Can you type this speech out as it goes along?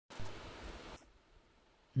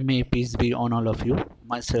May peace be on all of you.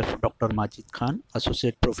 Myself, Dr. Majid Khan,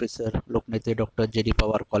 Associate Professor, Loknete Dr. J.D.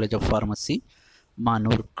 Pawar College of Pharmacy,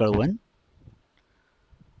 Manur, Kalwan.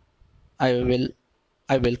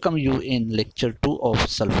 I welcome you in Lecture 2 of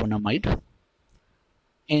Sulphonamide.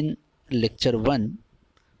 In Lecture 1,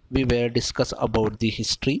 we were discuss about the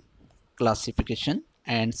history, classification,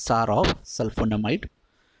 and SAR of sulphonamide.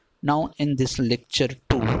 Now, in this Lecture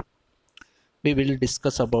 2, we will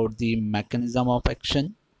discuss about the mechanism of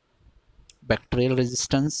action, bacterial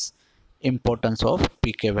resistance, importance of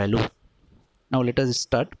pK value. Now let us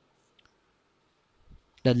start.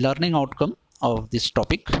 The learning outcome of this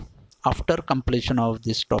topic. After completion of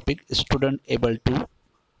this topic, student able to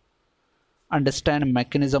understand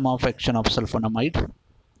mechanism of action of sulphonamide,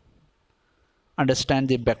 understand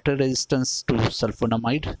the bacterial resistance to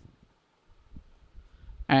sulphonamide,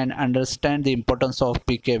 and understand the importance of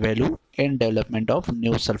pK value in development of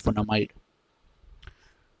new sulphonamide.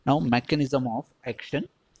 Now, mechanism of action.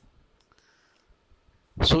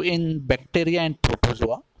 So in bacteria and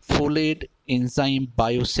protozoa, folate enzyme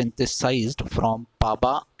biosynthesized from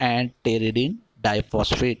PABA and pteridine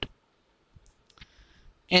diphosphate.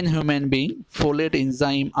 In human being, folate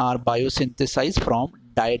enzyme are biosynthesized from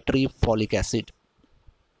dietary folic acid.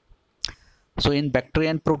 So in bacteria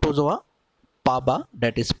and protozoa, PABA,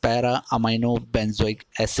 that is para amino benzoic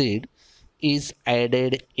acid, is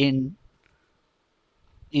added in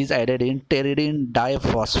pteridine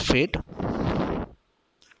diphosphate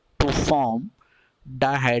to form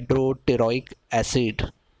dihydroteroic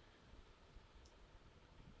acid,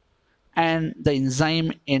 and the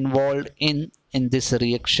enzyme involved in this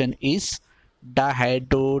reaction is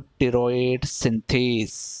dihydroteroid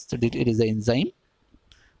synthase. So it is the enzyme,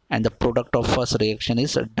 and the product of first reaction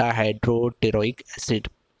is dihydroteroic acid.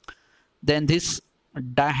 Then this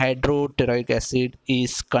dihydroteroic acid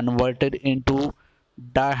is converted into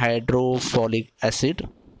dihydrofolic acid,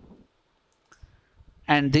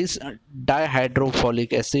 and this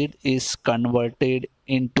dihydrofolic acid is converted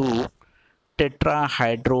into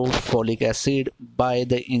tetrahydrofolic acid by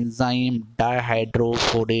the enzyme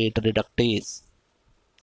dihydrofolate reductase.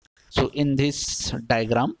 So in this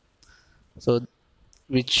diagram,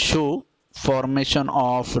 which show formation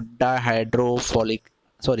of dihydrofolic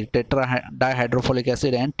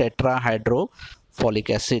acid and tetrahydrofolic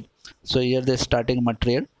acid. So here the starting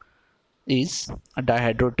material is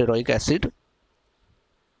dihydroteroic acid,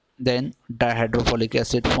 then dihydrofolic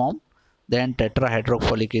acid form, then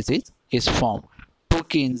tetrahydrofolic acid is formed. Two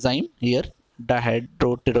key enzyme here,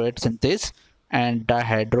 dihydroteroid synthase and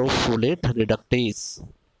dihydrofolate reductase.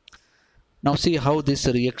 Now see how this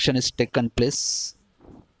reaction is taken place.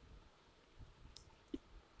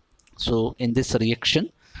 So in this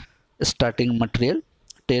reaction, starting material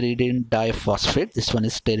pteridine diphosphate, this one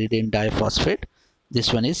is pteridine diphosphate,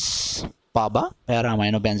 this one is PABA, para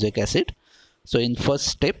amino benzoic acid. So in first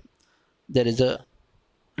step, there is a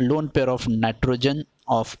lone pair of nitrogen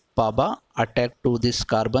of PABA attached to this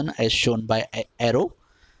carbon as shown by arrow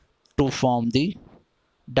to form the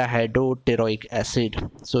dihydroteroic acid.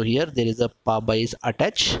 So here there is a PABA is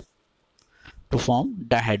attached to form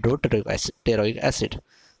dihydroteroic acid.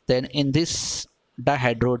 Then in this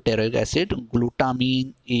dihydroteroic acid,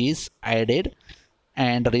 glutamine is added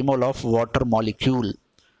and removal of water molecule.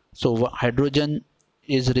 So hydrogen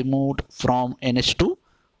is removed from NH2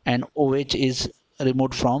 and OH is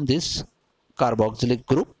removed from this carboxylic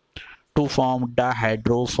group to form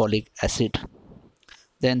dihydrofolic acid.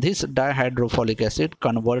 Then this dihydrofolic acid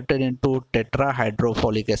converted into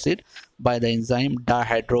tetrahydrofolic acid by the enzyme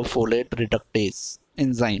dihydrofolate reductase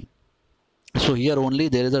enzyme. So here only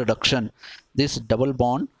there is a reduction. This double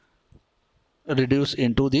bond reduced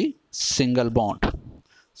into the single bond.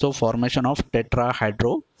 So formation of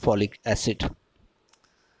tetrahydrofolic acid.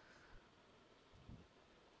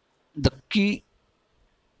 The key,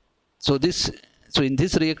 so in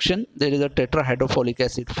this reaction there is a tetrahydrofolic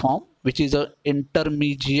acid form, which is an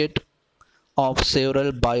intermediate of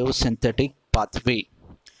several biosynthetic pathway.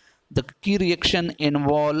 The key reaction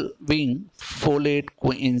involving folate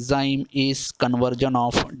coenzyme is conversion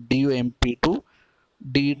of DUMP to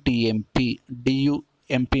DTMP.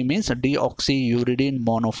 DUMP means deoxyuridine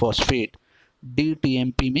monophosphate.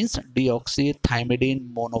 DTMP means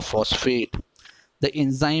deoxythymidine monophosphate. The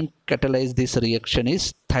enzyme catalyze this reaction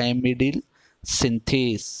is thymidine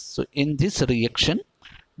synthase. So in this reaction,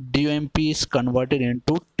 DUMP is converted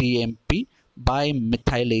into TMP by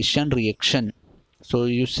methylation reaction. So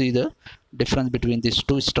you see the difference between these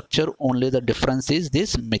two structure. Only the difference is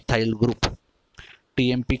this methyl group.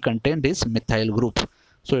 TMP contain this methyl group.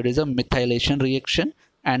 So it is a methylation reaction,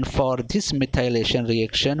 and for this methylation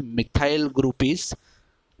reaction, methyl group is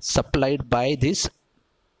supplied by this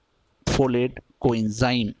folate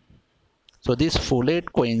coenzyme. So this folate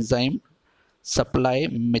coenzyme supply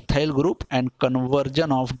methyl group and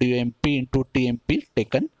conversion of DMP into TMP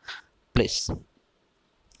taken place.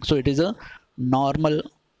 So it is a normal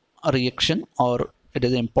reaction, or it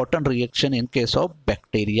is an important reaction in case of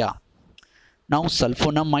bacteria. Now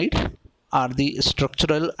sulfonamide are the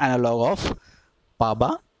structural analog of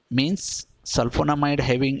PABA, means sulfonamide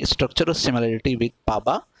having structural similarity with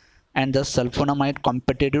PABA, and the sulfonamide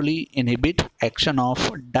competitively inhibit action of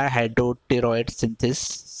dihydropteroid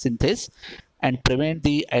synthase and prevent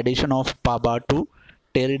the addition of PABA to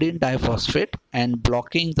pteridine diphosphate and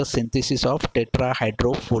blocking the synthesis of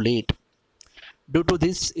tetrahydrofolate. Due to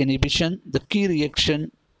this inhibition, the key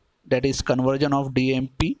reaction, that is conversion of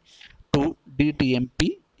DMP to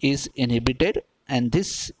DTMP, is inhibited, and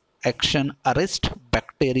this action arrests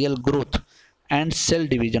bacterial growth and cell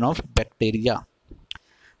division of bacteria.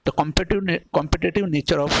 The competitive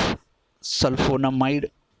nature of sulfonamide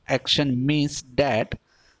action means that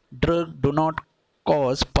drug do not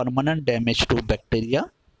cause permanent damage to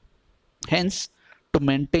bacteria. Hence, to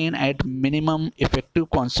maintain at minimum effective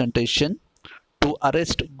concentration to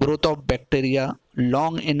arrest growth of bacteria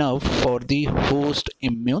long enough for the host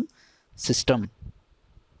immune system.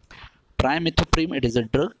 Trimethoprim, it is a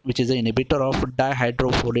drug which is an inhibitor of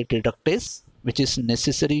dihydrofolate reductase, which is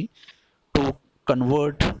necessary to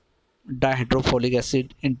convert dihydrofolic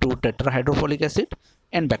acid into tetrahydrofolic acid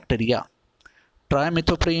in bacteria.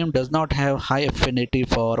 Trimethoprim does not have high affinity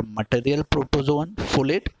for material protozoan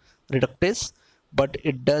folate reductase, but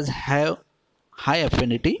it does have high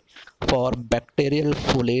affinity for bacterial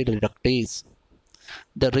folate reductase.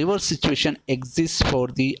 The reverse situation exists for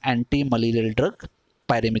the anti-malarial drug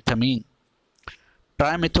pyrimethamine.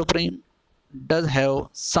 Trimethoprim does have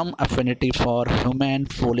some affinity for human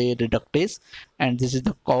folate reductase, and this is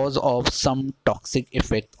the cause of some toxic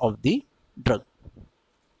effect of the drug.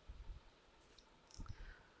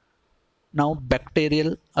 Now,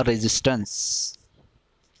 bacterial resistance.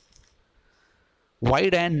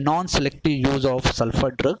 Wide and non-selective use of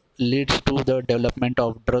sulfur drug leads to the development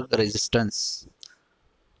of drug resistance.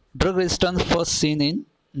 Drug resistance first seen in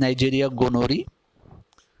Nigeria gonorrhea,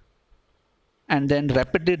 and then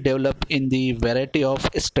rapidly developed in the variety of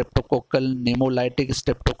streptococcal, pneumolytic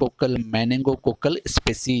streptococcal, meningococcal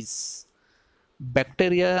species.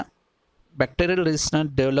 Bacterial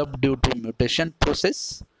resistance developed due to mutation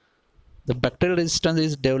process. The bacterial resistance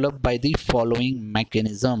is developed by the following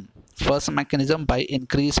mechanism. First mechanism, by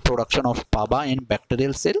increased production of PABA in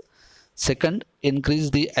bacterial cell. Second, increase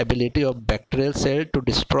the ability of bacterial cell to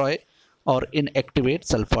destroy or inactivate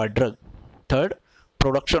sulfur drug. Third,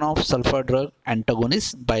 production of sulfur drug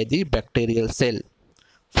antagonist by the bacterial cell.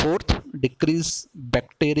 Fourth, decrease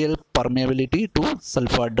bacterial permeability to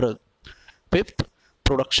sulfur drug. Fifth,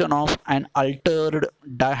 production of an altered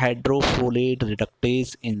dihydrofolate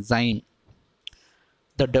reductase enzyme.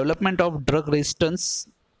 The development of drug resistance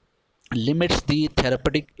limits the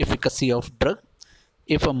therapeutic efficacy of drug.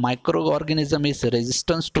 If a microorganism is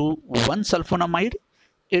resistant to one sulfonamide,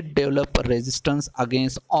 it develops resistance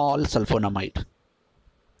against all sulfonamide.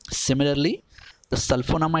 Similarly, the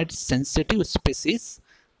sulfonamide sensitive species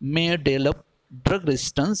may develop drug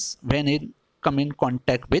resistance when it come in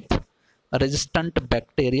contact with resistant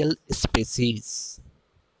bacterial species.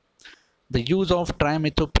 The use of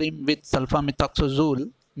trimethoprim with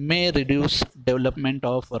sulfamethoxazole may reduce development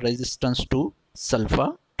of resistance to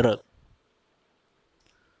sulfur drug.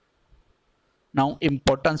 Now,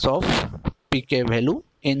 importance of pK value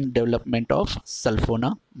in development of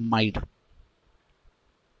sulfonamide.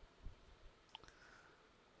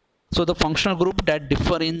 So the functional group that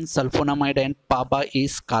differ in sulfonamide and PABA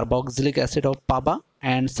is carboxylic acid of PABA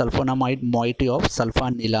and sulfonamide moiety of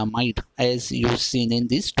sulfanilamide, as you seen in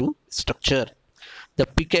these two structure. The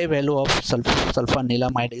pK value of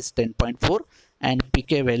sulfanilamide is 10.4 and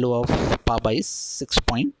pK value of PABA is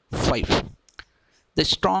 6.5. The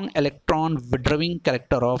strong electron withdrawing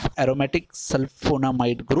character of aromatic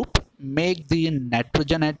sulfonamide group make the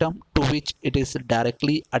nitrogen atom to which it is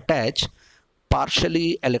directly attached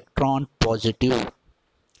partially electron positive.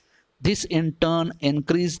 This in turn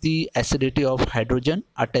increase the acidity of hydrogen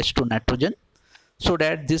attached to nitrogen, so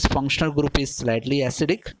that this functional group is slightly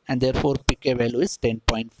acidic and therefore pK value is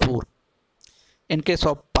 10.4. In case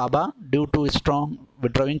of PABA, due to strong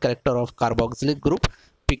withdrawing character of carboxylic group,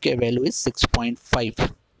 pK value is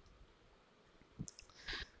 6.5.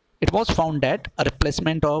 It was found that a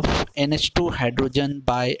replacement of NH2 hydrogen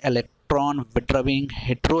by electron withdrawing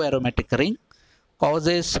heteroaromatic ring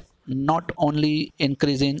causes not only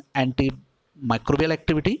increase in antimicrobial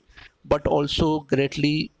activity but also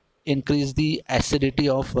greatly increase the acidity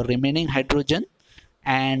of remaining hydrogen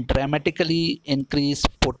and dramatically increase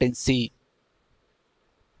potency.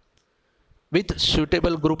 With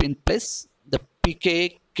suitable group in place, the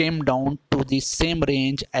pK came down to the same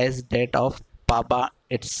range as that of PABA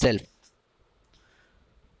itself.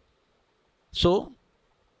 So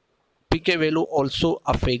pK value also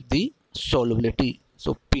affect the solubility.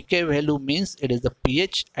 So pK value means it is the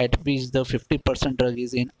pH at which the 50% drug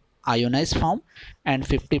is in ionized form and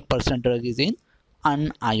 50% drug is in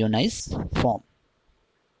unionized form.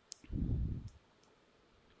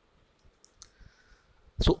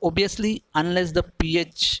 So obviously, unless the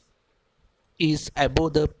pH is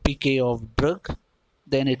above the pK of drug,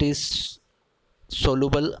 then it is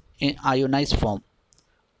soluble in ionized form.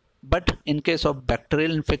 But in case of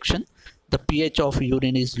bacterial infection, the pH of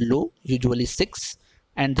urine is low, usually 6,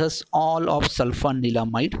 and thus all of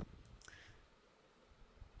sulfonilamide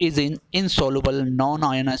is in insoluble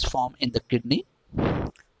non-ionized form in the kidney.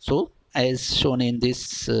 So as shown in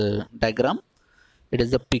this diagram, it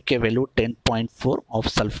is the pK value 10.4 of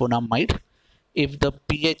sulfonamide. If the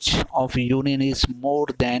pH of urine is more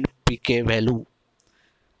than pK value,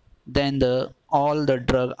 then all the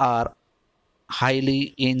drug are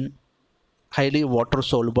highly water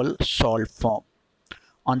soluble salt form.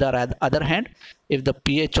 On the other hand, if the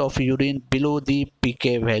pH of urine below the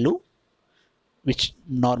pK value, which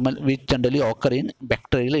generally occur in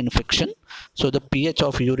bacterial infection, so the pH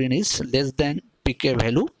of urine is less than pK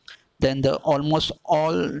value, then the almost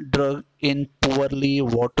all drug in poorly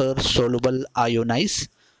water soluble ionized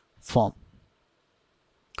form.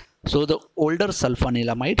 So the older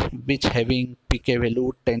sulfonilamide, which having pK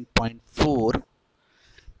value 10.4,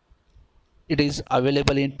 it is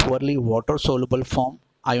available in poorly water soluble form,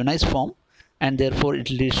 ionized form, and therefore it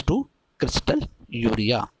leads to crystal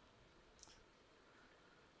urea.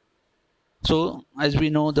 So as we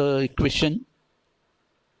know, this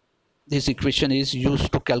equation is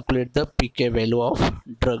used to calculate the pK value of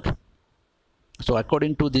drug. So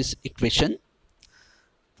according to this equation,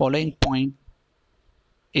 following point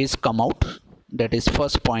is come out. That is,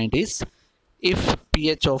 first point is, if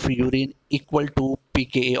pH of urine equal to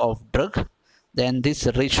pKa of drug, then this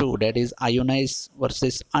ratio, that is ionized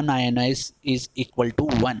versus unionized, is equal to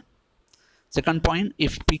 1. Second point,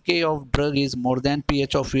 if pK of drug is more than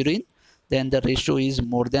pH of urine, then the ratio is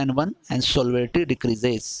more than 1 and solubility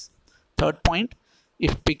decreases. Third point,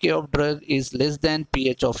 if pK of drug is less than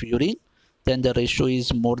pH of urine, then the ratio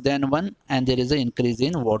is more than 1 and there is an increase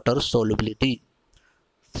in water solubility.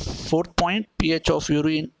 Fourth point, pH of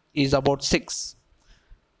urine is about 6.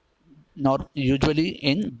 Not usually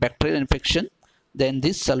in bacterial infection, then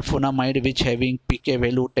this sulfonamide, which having pK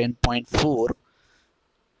value 10.4,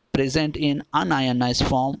 present in unionized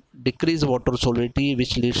form, decrease water solubility,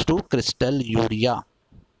 which leads to crystal urea.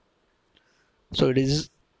 So it is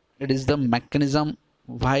the mechanism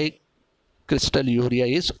why crystal urea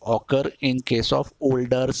is occur in case of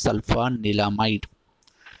older sulfonilamide.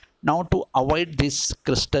 Now to avoid this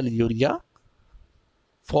crystal urea,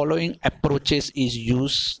 following approaches is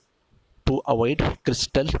used to avoid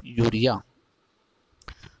crystal urea.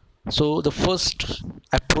 So the first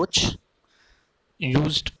approach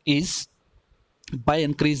used is by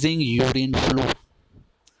increasing urine flow.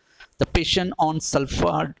 The patient on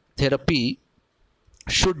sulfur therapy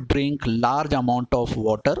should drink large amount of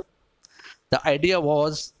water. The idea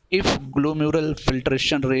was, if glomerular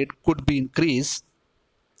filtration rate could be increased,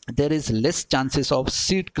 there is less chances of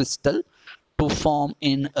seed crystal to form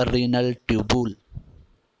in a renal tubule.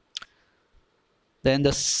 Then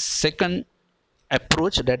the second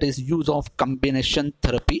approach, that is use of combination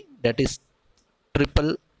therapy, that is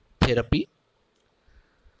triple therapy.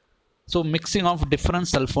 So mixing of different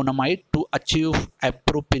sulfonamide to achieve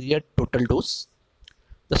appropriate total dose.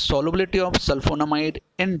 The solubility of sulfonamide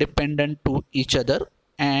independent to each other,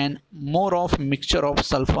 and more of mixture of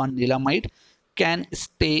sulfonilamide can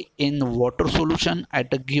stay in water solution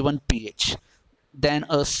at a given pH than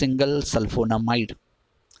a single sulfonamide.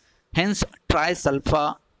 Hence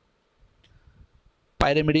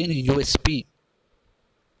trisulfapyrimidine USP,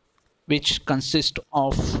 which consists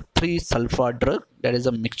of 3 sulfur drug, that is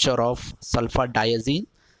a mixture of sulfadiazine,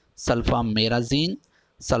 sulfamerazine,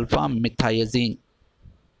 sulfamethiazine.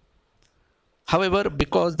 However,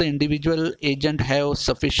 because the individual agent have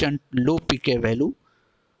sufficient low pK value,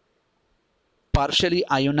 partially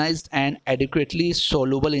ionized and adequately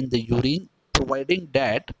soluble in the urine, providing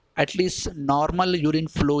that at least normal urine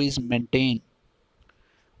flow is maintained.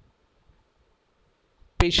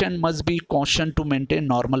 Patient must be cautioned to maintain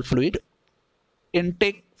normal fluid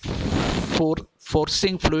intake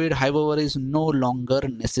forcing fluid, however, is no longer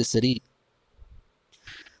necessary.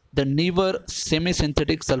 The newer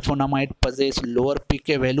semi-synthetic sulfonamide possess lower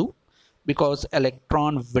pK value because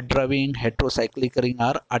electron withdrawing heterocyclic ring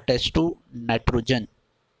are attached to nitrogen.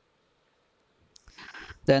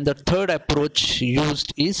 Then the third approach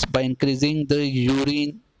used is by increasing the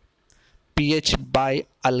urine pH by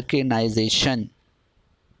alkalinization.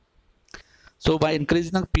 So by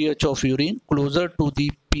increasing the pH of urine closer to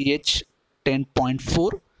the pH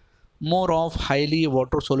 10.4, more of highly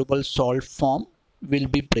water-soluble salt form will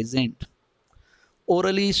be present.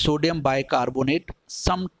 Orally, sodium bicarbonate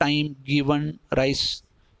sometime given rise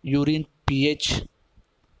urine pH.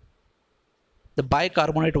 The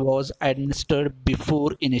bicarbonate was administered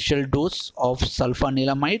before initial dose of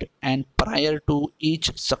sulfanilamide and prior to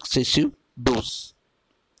each successive dose.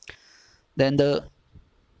 Then the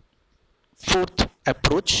fourth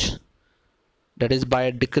approach, that is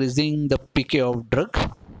by decreasing the pK of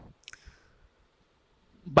drug.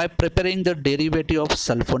 By preparing the derivative of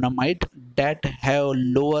sulfonamide that have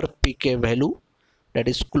lower pK value, that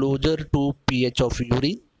is closer to pH of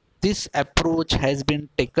urine. This approach has been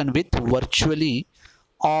taken with virtually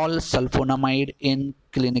all sulfonamide in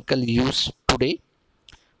clinical use today.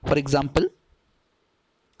 For example,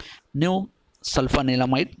 new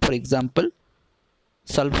sulfanilamide, for example,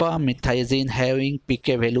 sulfamethoxazine having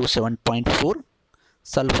pK value 7.4,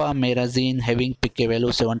 sulfamerazine having pK value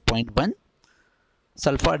 7.1,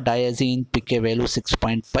 sulfadiazine pK value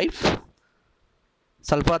 6.5,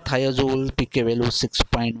 sulfathiazole pK value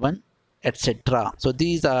 6.1, etc. So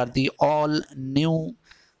these are the all new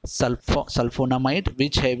sulfonamide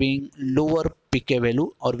which having lower pK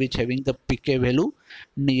value or which having the pK value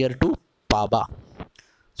near to PABA.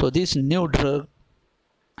 So this new drug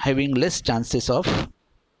having less chances of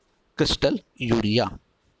crystal urea.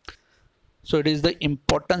 So it is the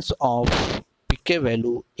importance of pK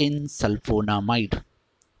value in sulfonamide.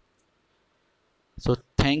 So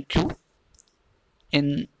thank you.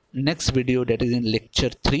 In next video, that is in lecture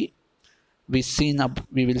 3, we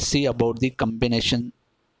will see about the combination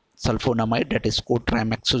sulfonamide, that is called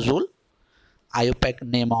trimetazole, IUPAC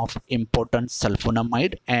name of important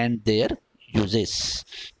sulfonamide and their uses.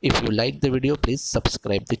 If you like the video, please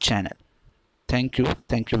subscribe the channel. Thank you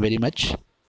very much.